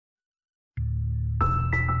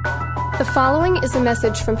The following is a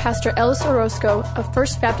message from Pastor Ellis Orozco of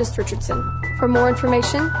First Baptist Richardson. For more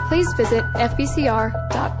information, please visit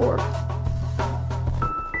fbcr.org.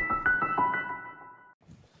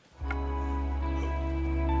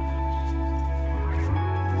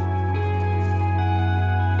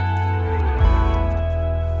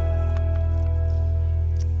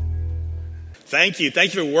 Thank you.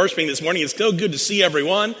 Thank you for worshiping this morning. It's still good to see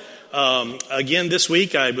everyone. Again, this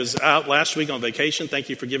week, I was out last week on vacation. Thank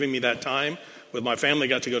you for giving me that time with my family.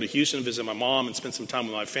 Got to go to Houston, visit my mom, and spend some time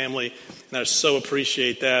with my family. And I so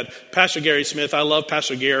appreciate that. Pastor Gary Smith, I love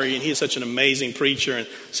Pastor Gary, and he's such an amazing preacher, and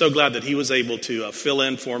so glad that he was able to fill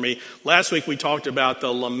in for me. Last week, we talked about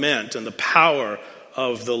the lament and the power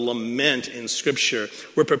of the lament in Scripture.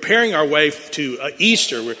 We're preparing our way to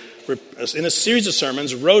Easter. We're in a series of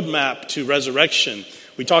sermons, Roadmap to Resurrection.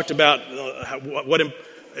 We talked about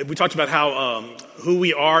how who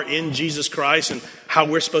we are in Jesus Christ and how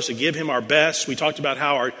we're supposed to give him our best. We talked about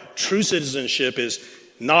how our true citizenship is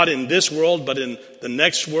not in this world, but in the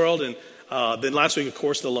next world. And then last week, of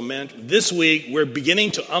course, the lament. This week, we're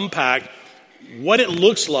beginning to unpack what it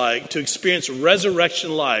looks like to experience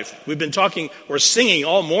resurrection life. We've been talking or singing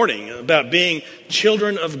all morning about being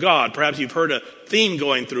children of God. Perhaps you've heard a theme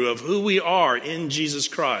going through of who we are in Jesus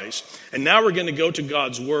Christ. And now we're going to go to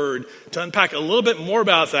God's Word to unpack a little bit more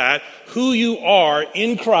about that, who you are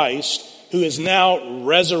in Christ, who is now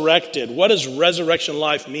resurrected. What does resurrection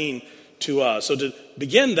life mean to us? So to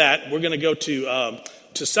begin that, we're going to go to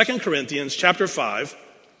 2 Corinthians chapter 5.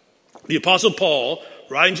 The Apostle Paul,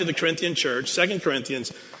 writing to the Corinthian church, 2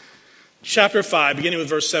 Corinthians chapter 5, beginning with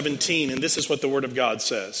verse 17, and this is what the Word of God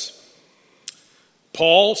says.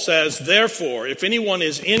 Paul says, "Therefore, if anyone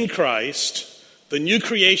is in Christ, the new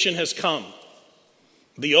creation has come.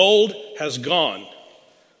 The old has gone.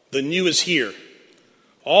 The new is here.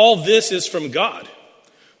 All this is from God,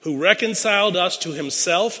 who reconciled us to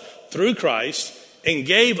himself through Christ and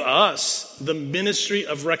gave us the ministry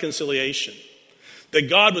of reconciliation. That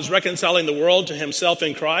God was reconciling the world to himself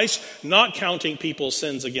in Christ, not counting people's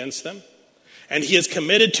sins against them. And he has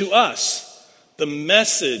committed to us the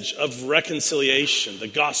message of reconciliation, the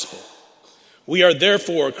gospel. We are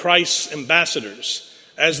therefore Christ's ambassadors.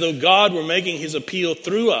 As though God were making his appeal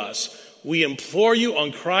through us, we implore you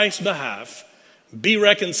on Christ's behalf, be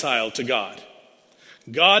reconciled to God.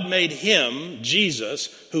 God made him, Jesus,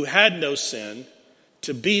 who had no sin,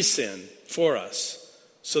 to be sin for us,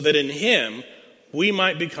 so that in him we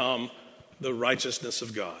might become the righteousness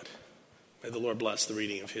of God." May the Lord bless the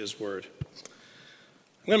reading of his word.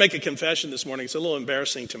 I'm going to make a confession this morning. It's a little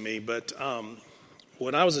embarrassing to me, but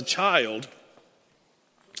when I was a child,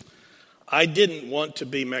 I didn't want to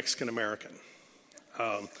be Mexican-American.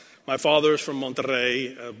 My father is from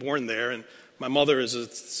Monterrey, born there, and my mother is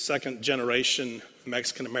a second-generation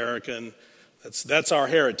Mexican-American. That's our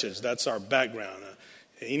heritage. That's our background.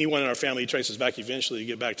 Anyone in our family traces back eventually to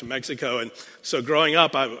get back to Mexico. And so growing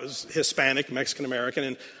up, I was Hispanic, Mexican-American,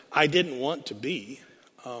 and I didn't want to be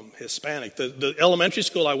Hispanic. The elementary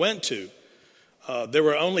school I went to, there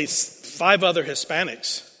were only 5 other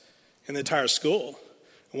Hispanics in the entire school.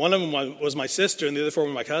 One of them was my sister, and the other 4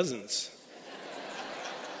 were my cousins.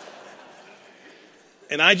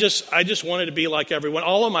 And I just wanted to be like everyone.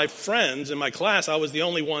 All of my friends in my class, I was the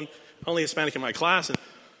only Hispanic in my class, and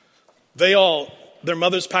their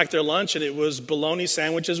mothers packed their lunch, and it was bologna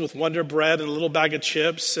sandwiches with Wonder Bread and a little bag of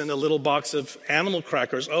chips and a little box of animal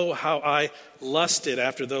crackers. Oh, how I lusted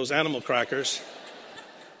after those animal crackers.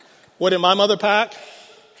 What did my mother pack?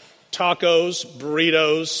 Tacos,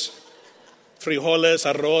 burritos, frijoles,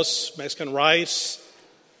 arroz, Mexican rice.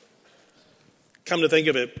 Come to think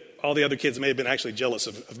of it, all the other kids may have been actually jealous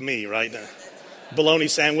of me, right? Bologna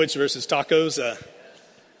sandwich versus tacos.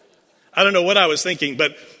 I don't know what I was thinking,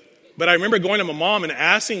 but I remember going to my mom and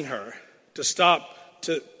asking her to stop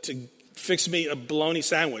to fix me a bologna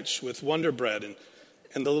sandwich with Wonder Bread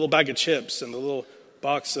and the little bag of chips and the little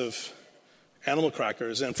box of animal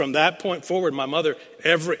crackers. And from that point forward, my mother,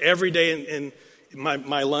 every day in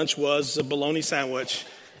my lunch was a bologna sandwich,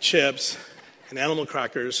 chips, and animal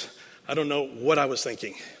crackers. I don't know what I was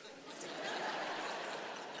thinking.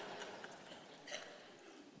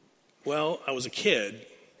 Well, I was a kid,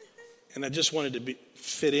 and I just wanted to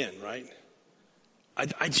fit in, right?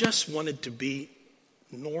 I just wanted to be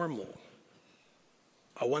normal.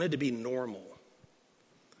 I wanted to be normal.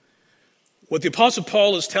 What the Apostle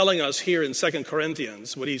Paul is telling us here in 2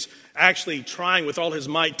 Corinthians, what he's actually trying with all his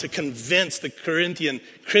might to convince the Corinthian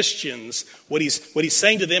Christians, what he's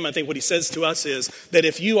saying to them, I think what he says to us is that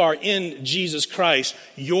if you are in Jesus Christ,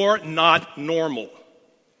 you're not normal.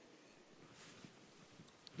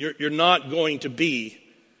 You're not going to be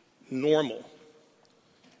normal.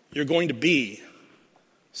 You're going to be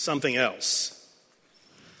something else.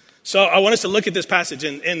 So I want us to look at this passage,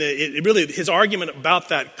 and it really, his argument about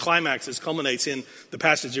that climax culminates in the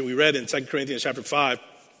passage that we read in 2 Corinthians chapter 5.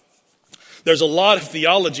 There's a lot of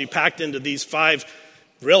theology packed into these 5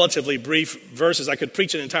 relatively brief verses. I could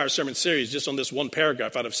preach an entire sermon series just on this one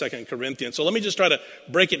paragraph out of 2 Corinthians. So let me just try to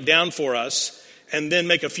break it down for us and then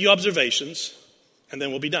make a few observations, and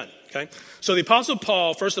then we'll be done, okay? So the Apostle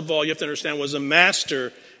Paul, first of all, you have to understand, was a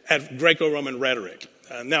master at Greco-Roman rhetoric.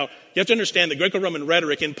 Now, you have to understand that Greco-Roman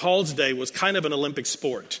rhetoric in Paul's day was kind of an Olympic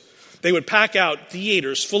sport. They would pack out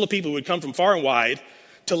theaters full of people who would come from far and wide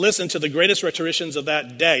to listen to the greatest rhetoricians of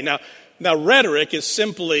that day. Now, rhetoric is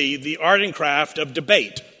simply the art and craft of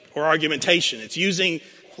debate or argumentation. It's using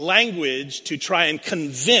language to try and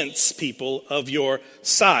convince people of your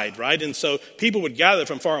side, right? And so people would gather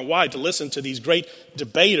from far and wide to listen to these great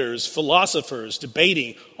debaters, philosophers,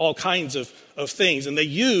 debating all kinds of things. And they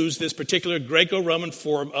use this particular Greco-Roman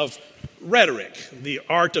form of rhetoric, the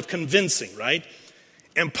art of convincing, right?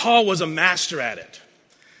 And Paul was a master at it.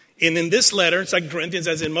 And in this letter, in 2 Corinthians,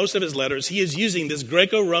 as in most of his letters, he is using this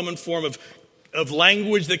Greco-Roman form of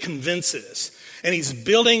language that convinces. And he's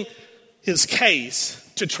building his case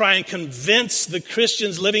to try and convince the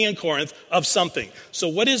Christians living in Corinth of something. So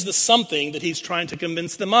what is the something that he's trying to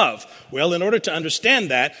convince them of? Well, in order to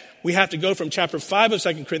understand that, we have to go from chapter 5 of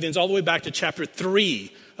 2 Corinthians all the way back to chapter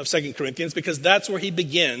 3 of 2 Corinthians, because that's where he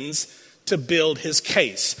begins to build his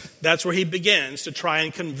case. That's where he begins to try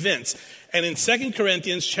and convince. And in 2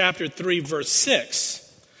 Corinthians chapter 3, verse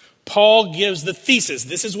 6, Paul gives the thesis.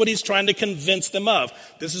 This is what he's trying to convince them of.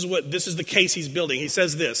 This is the case he's building. He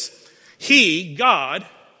says this: He, God,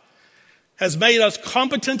 has made us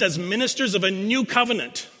competent as ministers of a new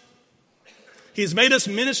covenant. He has made us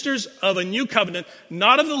ministers of a new covenant,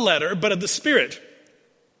 not of the letter, but of the Spirit.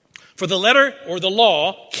 For the letter or the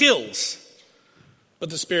law kills, but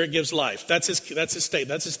the Spirit gives life. That's his state.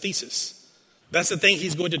 That's his thesis. That's the thing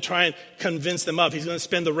he's going to try and convince them of. He's going to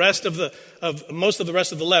spend most of the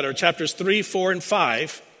rest of the letter, chapters 3, 4, and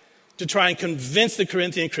 5, to try and convince the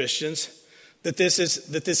Corinthian Christians that this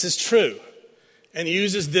is true. And he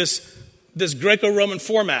uses this Greco-Roman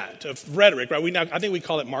format of rhetoric, right? I think we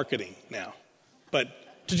call it marketing now.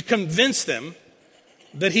 But to convince them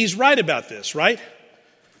that he's right about this, right?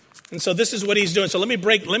 And so this is what he's doing. So let me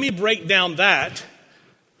break down that.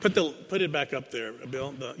 Put it back up there,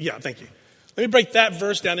 Bill. Thank you. Let me break that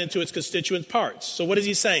verse down into its constituent parts. So what is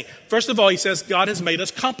he saying? First of all, he says God has made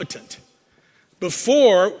us competent.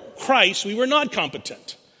 Before Christ, we were not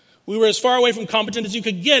competent. We were as far away from competent as you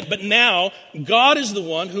could get, but now God is the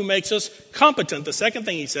one who makes us competent. The second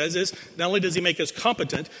thing he says is, not only does he make us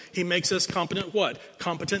competent, he makes us competent what?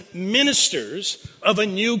 Competent ministers of a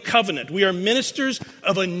new covenant. We are ministers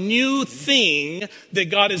of a new thing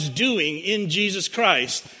that God is doing in Jesus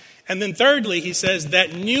Christ. And then thirdly, he says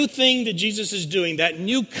that new thing that Jesus is doing, that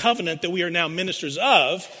new covenant that we are now ministers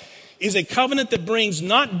of, is a covenant that brings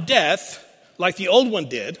not death like the old one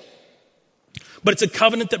did, but it's a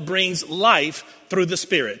covenant that brings life through the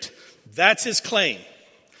Spirit. That's his claim.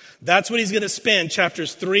 That's what he's going to spend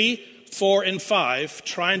chapters 3, 4, and 5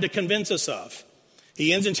 trying to convince us of.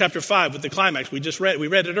 He ends in chapter 5 with the climax. We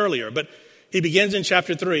read it earlier, but he begins in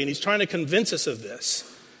chapter 3, and he's trying to convince us of this.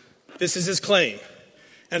 This is his claim.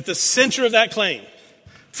 And at the center of that claim,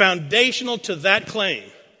 foundational to that claim,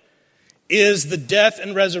 is the death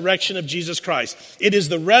and resurrection of Jesus Christ. It is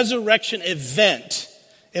the resurrection event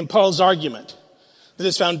in Paul's argument that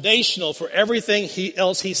is foundational for everything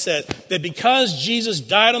else he said. That because Jesus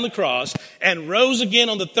died on the cross and rose again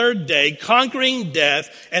on the third day, conquering death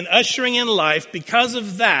and ushering in life, because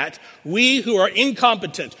of that, we who are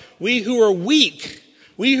incompetent, we who are weak,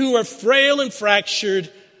 we who are frail and fractured,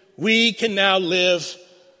 we can now live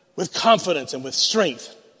with confidence and with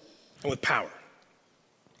strength and with power.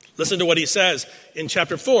 Listen to what he says in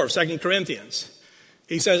chapter 4 of 2 Corinthians.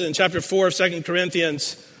 He says in chapter 4 of 2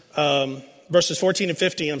 Corinthians, verses 14 and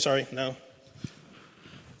 15, Can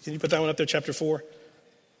you put that one up there, chapter 4?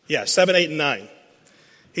 Yeah, 7, 8, and 9.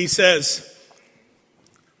 He says,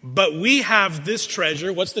 but we have this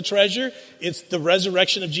treasure. What's the treasure? It's the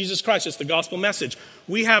resurrection of Jesus Christ. It's the gospel message.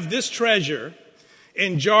 We have this treasure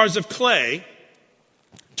in jars of clay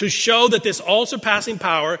to show that this all-surpassing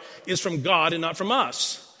power is from God and not from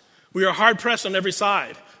us. We are hard-pressed on every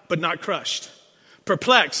side, but not crushed.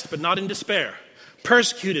 Perplexed, but not in despair.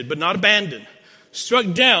 Persecuted, but not abandoned.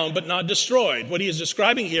 Struck down, but not destroyed. What he is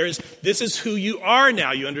describing here is, this is who you are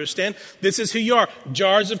now, you understand? This is who you are.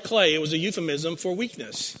 Jars of clay. It was a euphemism for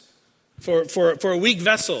weakness, for a weak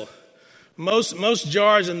vessel. Most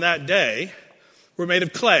jars in that day were made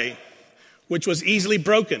of clay. which was easily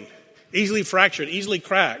broken, easily fractured, easily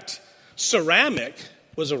cracked. Ceramic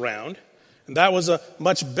was around, and that was a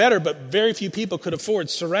much better, but very few people could afford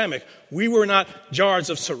ceramic. We were not jars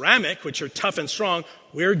of ceramic, which are tough and strong.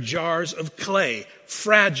 We're jars of clay,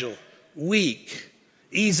 fragile, weak,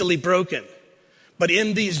 easily broken. But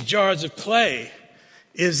in these jars of clay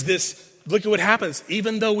is this, look at what happens.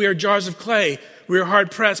 Even though we are jars of clay, we are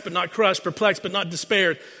hard pressed but not crushed, perplexed but not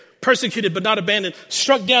despaired, persecuted but not abandoned,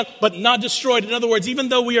 struck down but not destroyed. In other words, even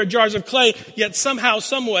though we are jars of clay, yet somehow,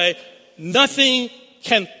 some way, nothing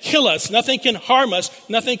can kill us, nothing can harm us,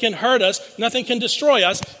 nothing can hurt us, nothing can destroy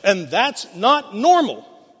us, and that's not normal.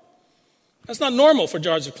 That's not normal for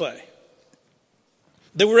jars of clay.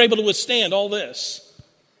 That we're able to withstand all this.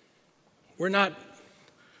 We're not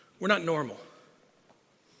normal.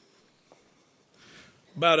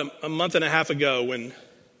 About a month and a half ago,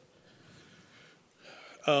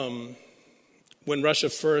 when Russia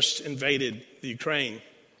first invaded the Ukraine,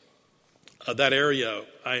 that area,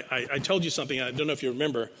 I told you something, I don't know if you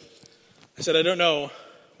remember. I said, I don't know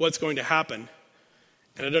what's going to happen,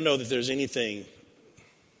 and I don't know that there's anything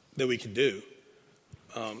that we can do.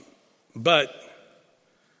 But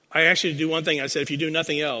I actually do one thing. I said, if you do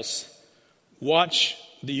nothing else, watch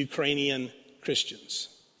the Ukrainian Christians.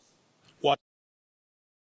 Watch.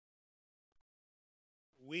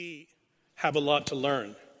 We have a lot to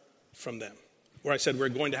learn from them. Where I said we're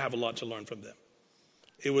going to have a lot to learn from them.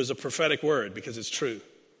 It was a prophetic word because it's true.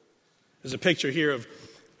 There's a picture here of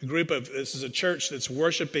a group of, this is a church that's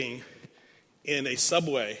worshiping in a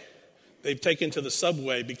subway. They've taken to the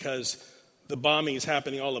subway because the bombing is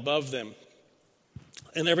happening all above them.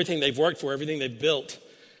 And everything they've worked for, everything they've built,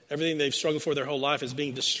 everything they've struggled for their whole life is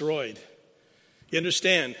being destroyed. You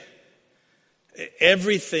understand?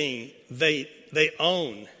 Everything they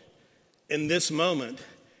own in this moment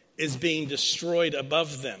is being destroyed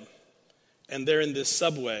above them. And they're in this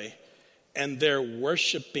subway, and they're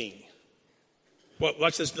worshiping. Well,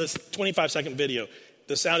 watch this 25-second video.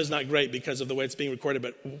 The sound is not great because of the way it's being recorded,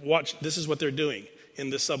 but watch. This is what they're doing in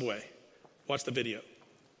this subway. Watch the video.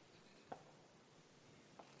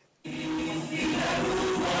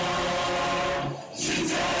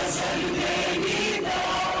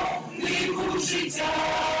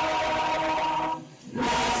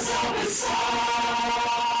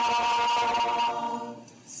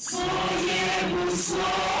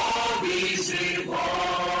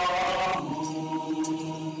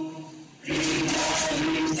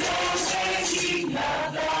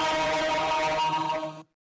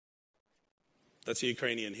 That's a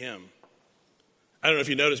Ukrainian hymn. I don't know if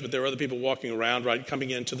you noticed, but there were other people walking around, right, coming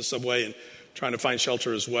into the subway and trying to find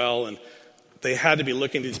shelter as well. And they had to be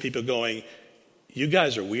looking at these people going, you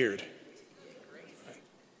guys are weird.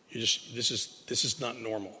 This is not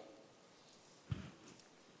normal.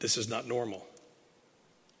 This is not normal.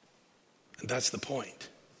 And that's the point.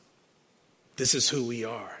 This is who we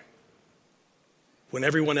are. When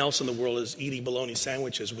everyone else in the world is eating bologna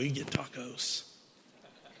sandwiches, we get tacos.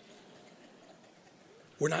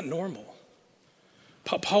 We're not normal.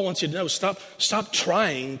 Paul wants you to know, stop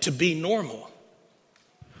trying to be normal.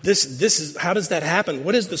 This is, how does that happen?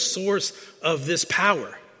 What is the source of this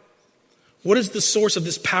power? What is the source of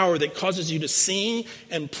this power that causes you to sing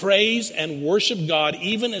and praise and worship God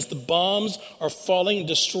even as the bombs are falling and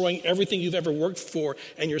destroying everything you've ever worked for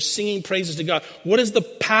and you're singing praises to God? What is the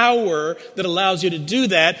power that allows you to do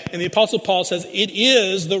that? And the Apostle Paul says it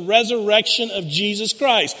is the resurrection of Jesus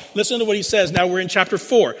Christ. Listen to what he says. Now we're in chapter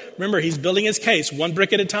 4. Remember, he's building his case one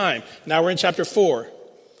brick at a time. Now we're in chapter 5.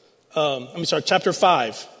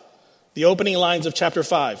 The opening lines of chapter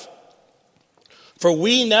 5. For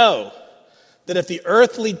we know that if the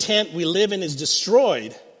earthly tent we live in is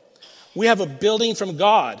destroyed, we have a building from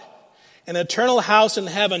God, an eternal house in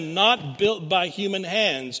heaven not built by human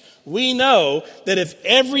hands. We know that if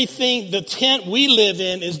everything, the tent we live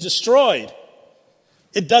in is destroyed,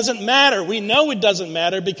 it doesn't matter. We know it doesn't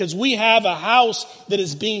matter because we have a house that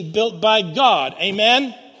is being built by God.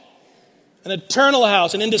 Amen? An eternal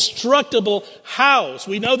house, an indestructible house.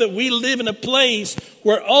 We know that we live in a place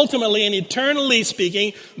where ultimately and eternally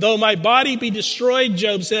speaking, though my body be destroyed,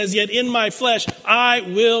 Job says, yet in my flesh I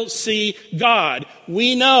will see God.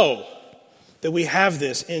 We know that we have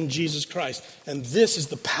this in Jesus Christ. And this is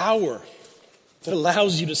the power that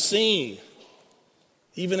allows you to sing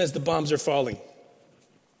even as the bombs are falling.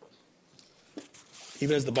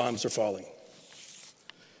 Even as the bombs are falling.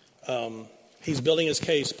 He's building his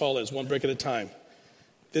case, Paul is, one brick at a time.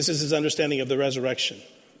 This is his understanding of the resurrection.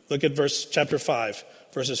 Look at chapter 5,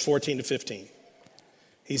 verses 14 to 15.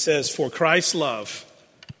 He says, For Christ's love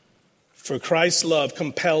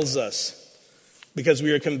compels us, because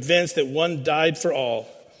we are convinced that one died for all,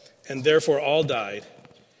 and therefore all died.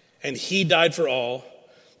 And he died for all,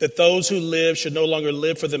 that those who live should no longer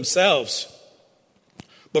live for themselves,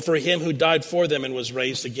 but for him who died for them and was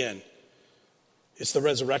raised again. It's the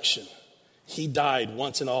resurrection. He died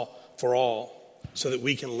once and all for all so that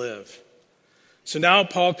we can live. So now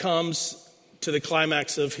Paul comes to the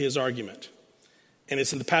climax of his argument. And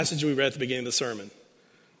it's in the passage we read at the beginning of the sermon.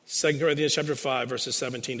 2 Corinthians chapter 5, verses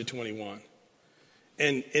 17 to 21.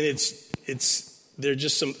 And there are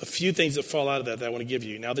just a few things that fall out of that I want to give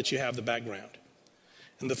you now that you have the background.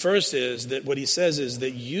 And the first is that what he says is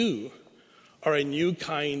that you are a new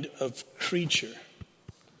kind of creature.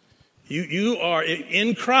 You are,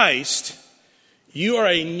 in Christ, you are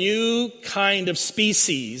a new kind of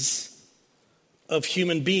species of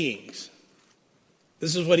human beings.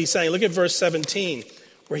 This is what he's saying. Look at verse 17,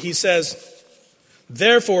 where he says,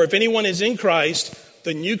 therefore, if anyone is in Christ,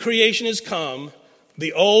 the new creation has come,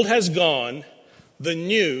 the old has gone, the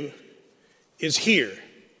new is here.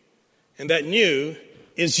 And that new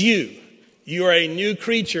is you. You are a new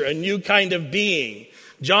creature, a new kind of being.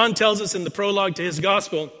 John tells us in the prologue to his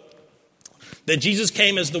gospel that Jesus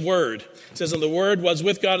came as the Word. It says, and the Word was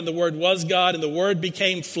with God, and the Word was God, and the Word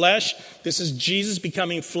became flesh. This is Jesus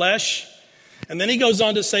becoming flesh. And then he goes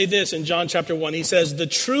on to say this in John chapter 1. He says, the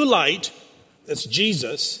true light, that's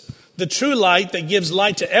Jesus, the true light that gives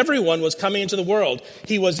light to everyone was coming into the world.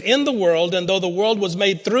 He was in the world, and though the world was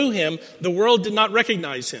made through him, the world did not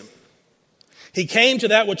recognize him. He came to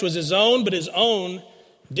that which was his own, but his own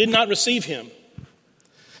did not receive him.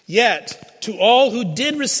 Yet, to all who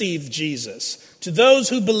did receive Jesus, to those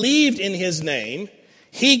who believed in his name,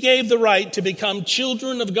 he gave the right to become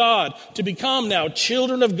children of God, to become now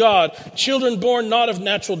children of God, children born not of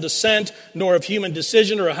natural descent, nor of human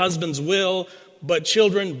decision or a husband's will, but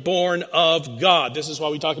children born of God. This is why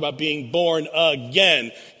we talk about being born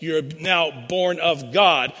again. You're now born of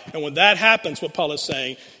God. And when that happens, what Paul is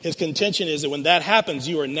saying, his contention is that when that happens,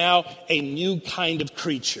 you are now a new kind of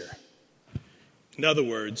creature. In other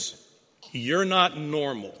words, you're not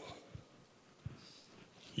normal.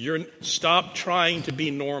 Stop trying to be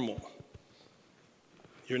normal.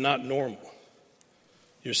 You're not normal.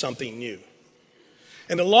 You're something new.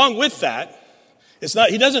 And along with that,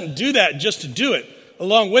 he doesn't do that just to do it.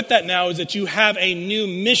 Along with that now is that you have a new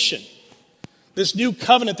mission. This new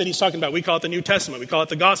covenant that he's talking about, we call it the New Testament. We call it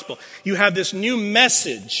the gospel. You have this new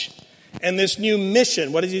message and this new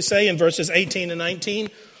mission. What does he say in verses 18 and 19?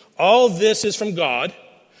 All this is from God,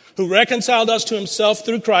 who reconciled us to himself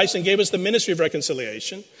through Christ and gave us the ministry of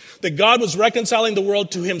reconciliation. That God was reconciling the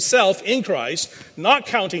world to himself in Christ, not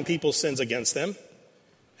counting people's sins against them.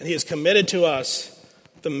 And he has committed to us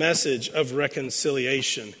the message of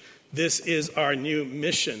reconciliation. This is our new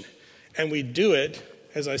mission. And we do it,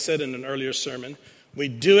 as I said in an earlier sermon, we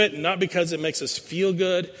do it not because it makes us feel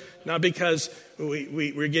good, not because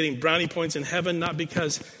we're getting brownie points in heaven, not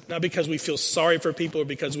because we feel sorry for people or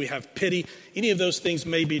because we have pity. Any of those things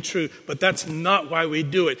may be true, but that's not why we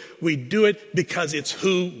do it. We do it because it's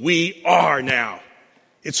who we are now.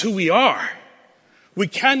 It's who we are. We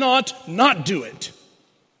cannot not do it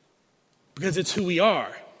because it's who we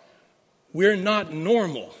are. We're not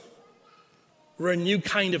normal. We're a new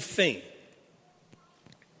kind of thing.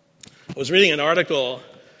 I was reading an article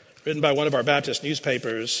written by one of our Baptist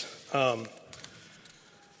newspapers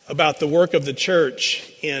about the work of the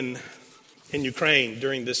church in Ukraine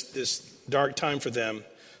during this dark time for them.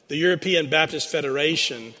 The European Baptist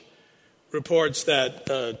Federation reports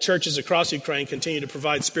that churches across Ukraine continue to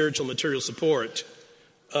provide spiritual and material support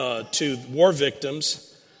to war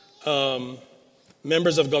victims.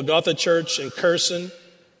 Members of Golgotha Church in Kherson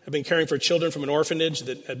have been caring for children from an orphanage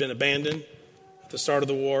that had been abandoned at the start of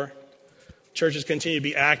the war. Churches continue to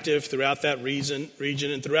be active throughout that region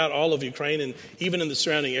and throughout all of Ukraine and even in the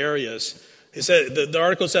surrounding areas. It said, the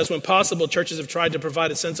article says, when possible, churches have tried to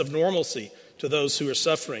provide a sense of normalcy to those who are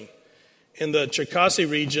suffering. In the Cherkasy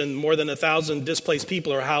region, more than 1,000 displaced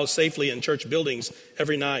people are housed safely in church buildings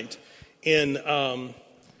every night. In,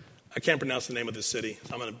 I can't pronounce the name of the city,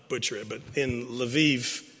 so I'm going to butcher it, but in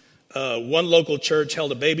Lviv, one local church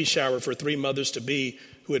held a baby shower for 3 mothers-to-be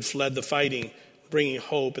who had fled the fighting, bringing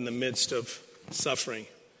hope in the midst of suffering.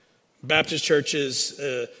 Baptist churches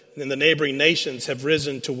in the neighboring nations have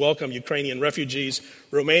risen to welcome Ukrainian refugees.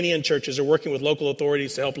 Romanian churches are working with local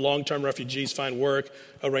authorities to help long-term refugees find work,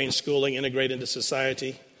 arrange schooling, integrate into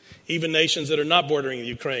society. Even nations that are not bordering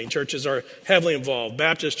Ukraine, churches are heavily involved.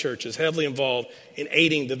 Baptist churches heavily involved in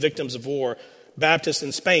aiding the victims of war. Baptists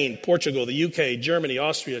in Spain, Portugal, the UK, Germany,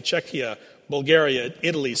 Austria, Czechia, Bulgaria,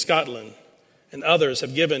 Italy, Scotland, and others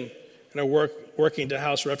have given and are working to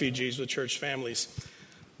house refugees with church families.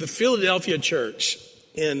 The Philadelphia church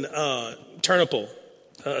in Ternopil,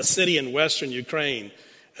 a city in western Ukraine,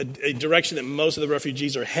 a direction that most of the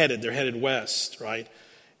refugees are headed. They're headed west, right?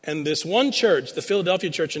 And this one church, the Philadelphia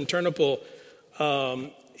church in Ternopil,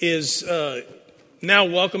 is now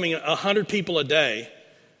welcoming 100 people a day,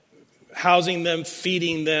 housing them,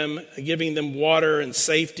 feeding them, giving them water and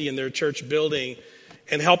safety in their church building,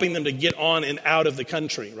 and helping them to get on and out of the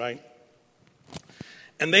country, right?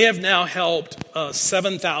 And they have now helped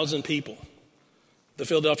 7,000 people. The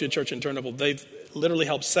Philadelphia church in Ternopil, they've literally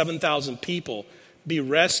helped 7,000 people be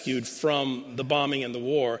rescued from the bombing and the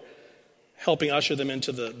war, helping usher them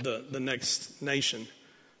into the next nation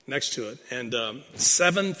next to it. And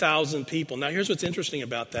 7,000 people. Now, here's what's interesting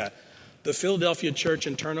about that. The Philadelphia church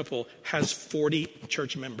in Ternopil has 40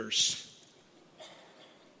 church members.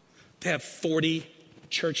 They have 40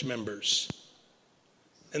 church members.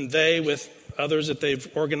 And they, with others that they've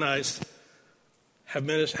organized,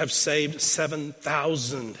 have saved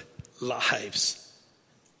 7,000 lives.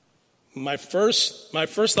 My first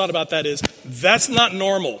thought about that is, that's not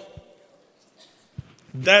normal.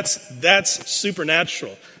 That's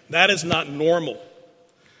supernatural. That is not normal.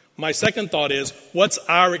 My second thought is, what's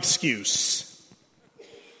our excuse?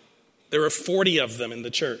 There are 40 of them in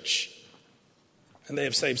the church, and they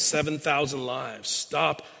have saved 7,000 lives.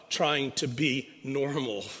 Stop trying to be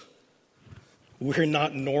normal. We're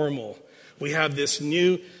not normal. We have this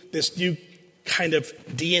new kind of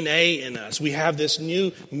DNA in us. We have this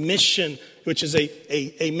new mission, which is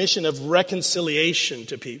a mission of reconciliation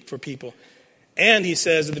for people. And he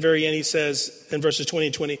says, at the very end, he says in verses 20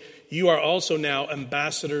 and 20, you are also now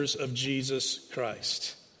ambassadors of Jesus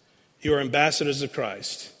Christ. You are ambassadors of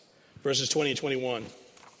Christ. Verses 20 and 21.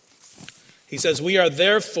 He says, we are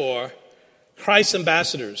therefore Christ's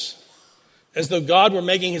ambassadors. As though God were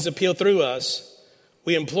making his appeal through us,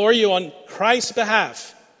 we implore you on Christ's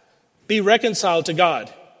behalf, be reconciled to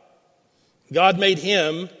God. God made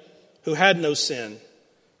him who had no sin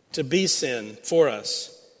to be sin for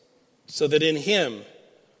us, so that in him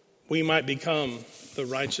we might become the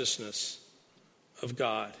righteousness of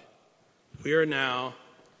God. We are now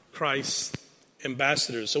Christ's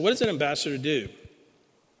ambassadors. So what does an ambassador do?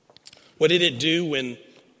 What did it do what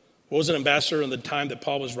was an ambassador in the time that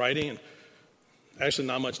Paul was writing? And actually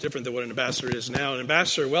not much different than what an ambassador is now. An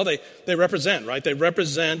ambassador, well, they represent, right? They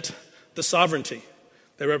represent the sovereignty.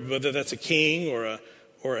 Whether that's a king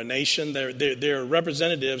or a nation, they're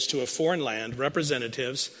representatives to a foreign land,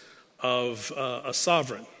 representatives of a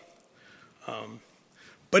sovereign.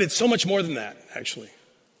 But it's so much more than that, actually.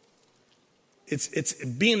 It's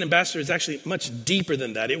being an ambassador is actually much deeper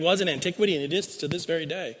than that. It was in antiquity, and it is to this very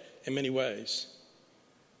day in many ways.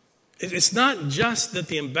 It's not just that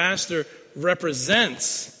the ambassador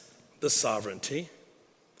represents the sovereignty.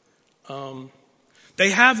 They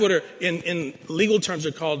have what are in legal terms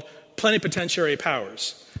are called plenipotentiary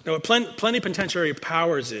powers. Now, what plenipotentiary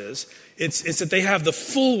powers is, it's that they have the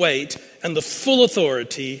full weight and the full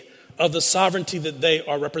authority of the sovereignty that they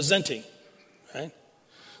are representing. Right?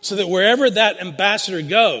 So that wherever that ambassador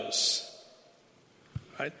goes,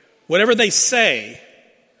 right, whatever they say,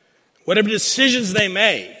 whatever decisions they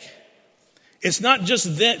make, it's not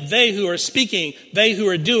just they who are speaking, they who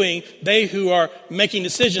are doing, they who are making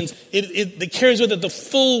decisions. It carries with it the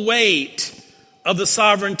full weight of the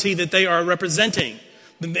sovereignty that they are representing.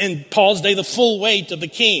 In Paul's day, the full weight of the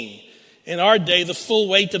king. In our day, the full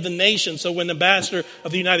weight of the nation. So when the ambassador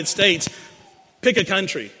of the United States, pick a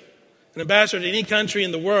country, an ambassador to any country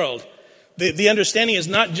in the world, the understanding is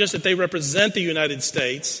not just that they represent the United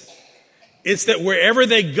States, it's that wherever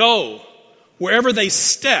they go, wherever they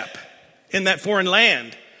step in that foreign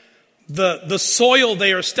land, the soil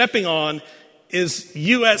they are stepping on is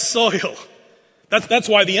U.S. soil. That's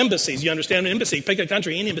why the embassies, you understand, an embassy, pick a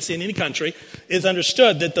country, any embassy in any country, is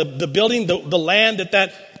understood that the building, the land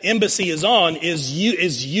that embassy is on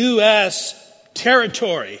is U.S.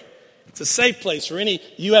 territory. It's a safe place for any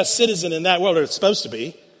U.S. citizen in that world, or it's supposed to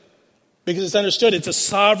be, because it's understood it's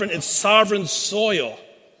sovereign soil.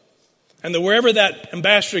 And that wherever that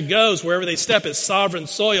ambassador goes, wherever they step, is sovereign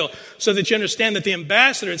soil, so that you understand that the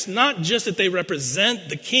ambassador, it's not just that they represent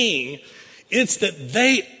the king, it's that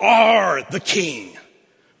they are the king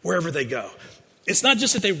wherever they go. It's not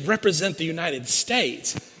just that they represent the United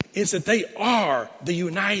States, it's that they are the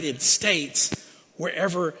United States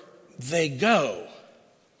wherever they go.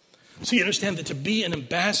 So you understand that to be an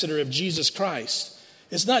ambassador of Jesus Christ,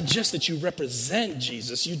 it's not just that you represent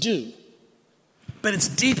Jesus, you do. But it's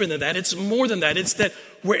deeper than that. It's more than that. It's that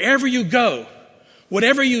wherever you go,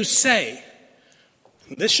 whatever you say,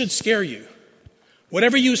 this should scare you.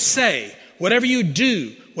 whatever you say, whatever you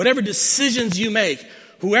do, whatever decisions you make,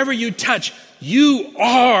 whoever you touch, you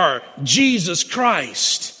are Jesus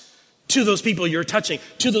Christ. To those people you're touching,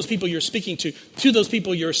 to those people you're speaking to those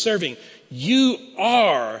people you're serving, you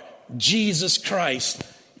are Jesus Christ.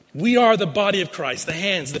 We are the body of Christ, the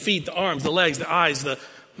hands, the feet, the arms, the legs, the eyes, the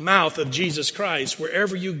mouth of Jesus Christ.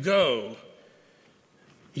 Wherever you go,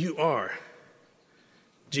 you are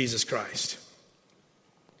Jesus Christ.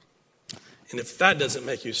 And if that doesn't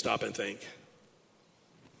make you stop and think,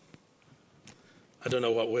 I don't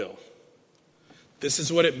know what will. This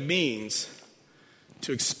is what it means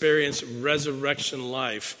to experience resurrection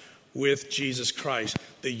life with Jesus Christ,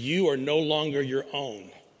 that you are no longer your own.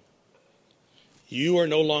 You are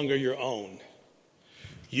no longer your own.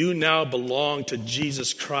 You now belong to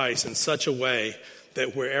Jesus Christ in such a way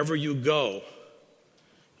that wherever you go,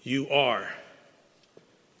 you are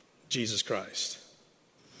Jesus Christ.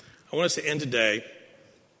 I want us to end today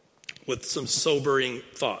with some sobering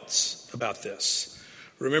thoughts about this.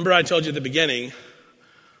 Remember, I told you at the beginning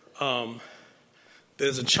that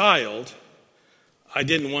as a child, I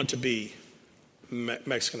didn't want to be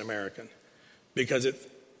Mexican American because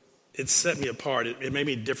it set me apart. It made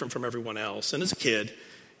me different from everyone else. And as a kid,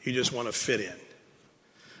 you just want to fit in.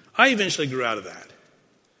 I eventually grew out of that.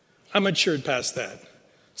 I matured past that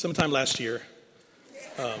sometime last year.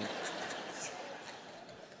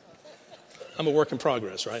 I'm a work in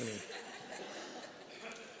progress, right?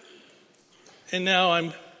 And now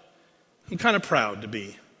I'm kind of proud to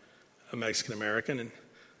be a Mexican American, and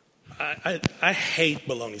I hate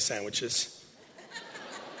bologna sandwiches.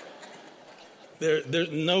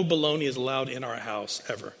 No bologna is allowed in our house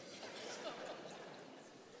ever.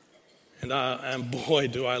 And boy,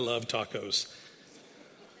 do I love tacos.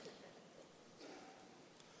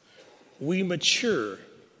 We mature,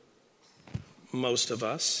 most of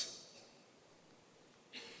us,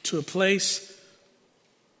 to a place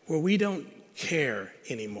where we don't care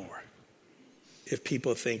anymore if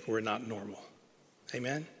people think we're not normal.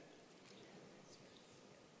 Amen?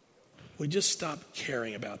 We just stop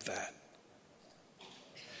caring about that.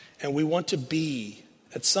 And we want to be,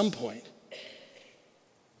 at some point,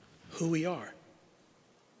 who we are.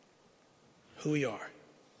 Who we are.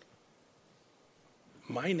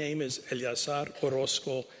 My name is Eleazar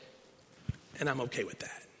Orozco, and I'm okay with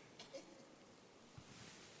that.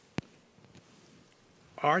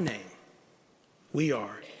 Our name, we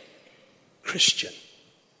are Christian.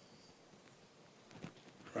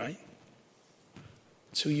 Right?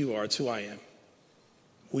 It's who you are. It's who I am.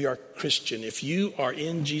 We are Christian. If you are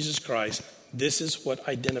in Jesus Christ, this is what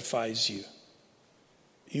identifies you.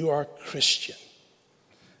 You are Christian.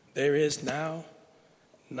 There is now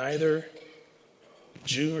neither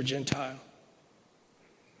Jew or Gentile,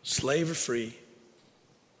 slave or free,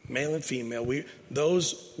 male and female.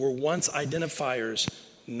 Those were once identifiers,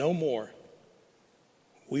 no more.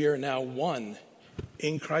 We are now one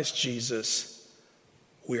in Christ Jesus.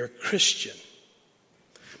 We are Christian.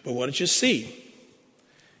 But what did you see?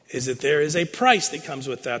 Is that there is a price that comes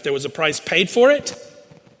with that. There was a price paid for it.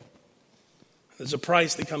 There's a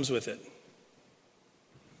price that comes with it.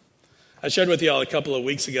 I shared with you all a couple of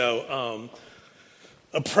weeks ago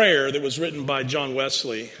a prayer that was written by John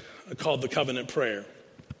Wesley called the Covenant Prayer.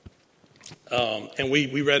 And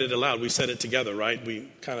we read it aloud. We said it together, right? We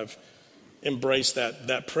kind of embraced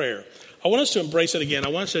that prayer. I want us to embrace it again. I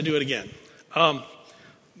want us to do it again.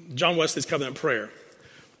 John Wesley's Covenant Prayer.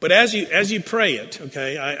 But as you pray it,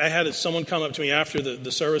 okay, I had someone come up to me after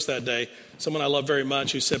the service that day, someone I love very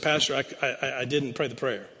much, who said, Pastor, I didn't pray the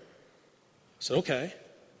prayer. I said, okay.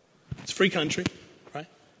 It's a free country, right?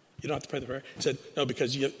 You don't have to pray the prayer. He said, no,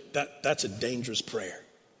 because that's a dangerous prayer.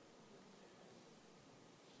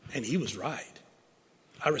 And he was right.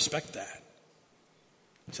 I respect that.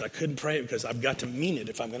 He said, I couldn't pray it because I've got to mean it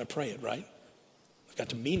if I'm going to pray it, right? I've got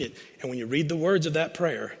to mean it. And when you read the words of that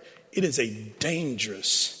prayer, it is a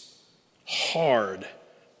dangerous, hard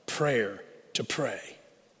prayer to pray.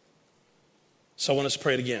 So I want us to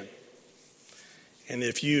pray it again. And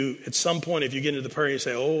if you, at some point, if you get into the prayer and you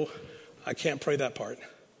say, oh, I can't pray that part,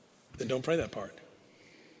 then don't pray that part.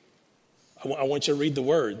 I want you to read the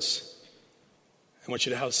words. I want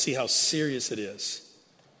you to see how serious it is.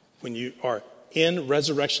 When you are in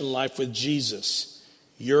resurrection life with Jesus,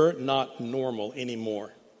 you're not normal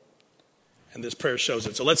anymore. And this prayer shows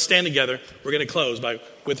it. So let's stand together. We're going to close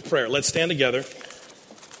with prayer. Let's stand together.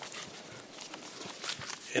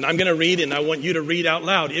 And I'm going to read, and I want you to read out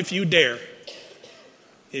loud if you dare.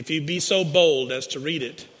 If you be so bold as to read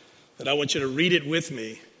it, that I want you to read it with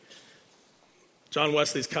me. John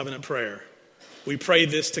Wesley's Covenant Prayer. We pray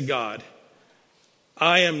this to God.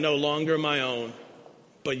 I am no longer my own.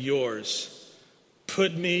 but yours.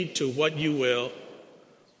 Put me to what you will.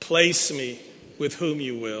 Place me with whom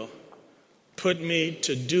you will. Put me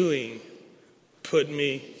to doing. Put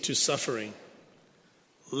me to suffering.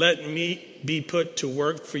 Let me be put to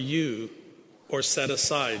work for you or set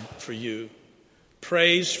aside for you.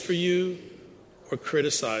 Praise for you or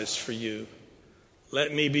criticize for you.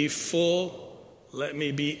 Let me be full. Let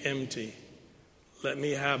me be empty. Let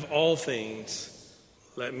me have all things.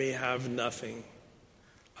 Let me have nothing.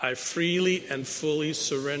 I freely and fully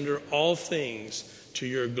surrender all things to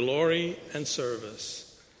your glory and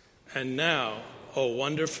service. And now, O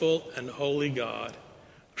wonderful and holy God,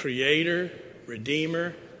 Creator,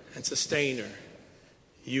 Redeemer, and Sustainer,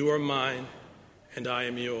 you are mine and I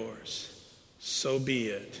am yours. So be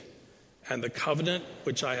it. And the covenant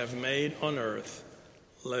which I have made on earth,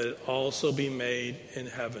 let it also be made in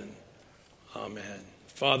heaven. Amen.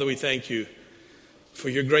 Father, we thank you for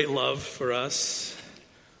your great love for us.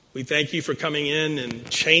 We thank you for coming in and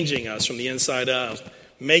changing us from the inside out,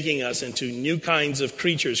 making us into new kinds of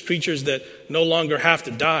creatures that no longer have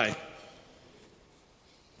to die,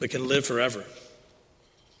 but can live forever.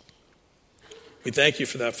 We thank you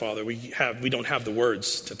for that, Father. We don't have the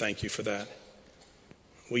words to thank you for that.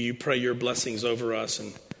 Will you pray your blessings over us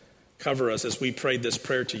and cover us as we prayed this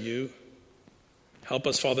prayer to you? Help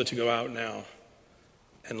us, Father, to go out now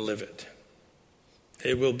and live it.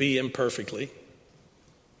 It will be imperfectly.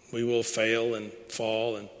 We will fail and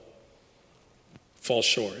fall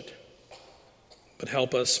short. But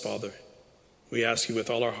help us, Father. We ask you with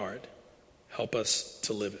all our heart, help us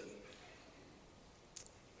to live it.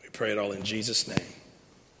 We pray it all in Jesus' name.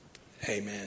 Amen.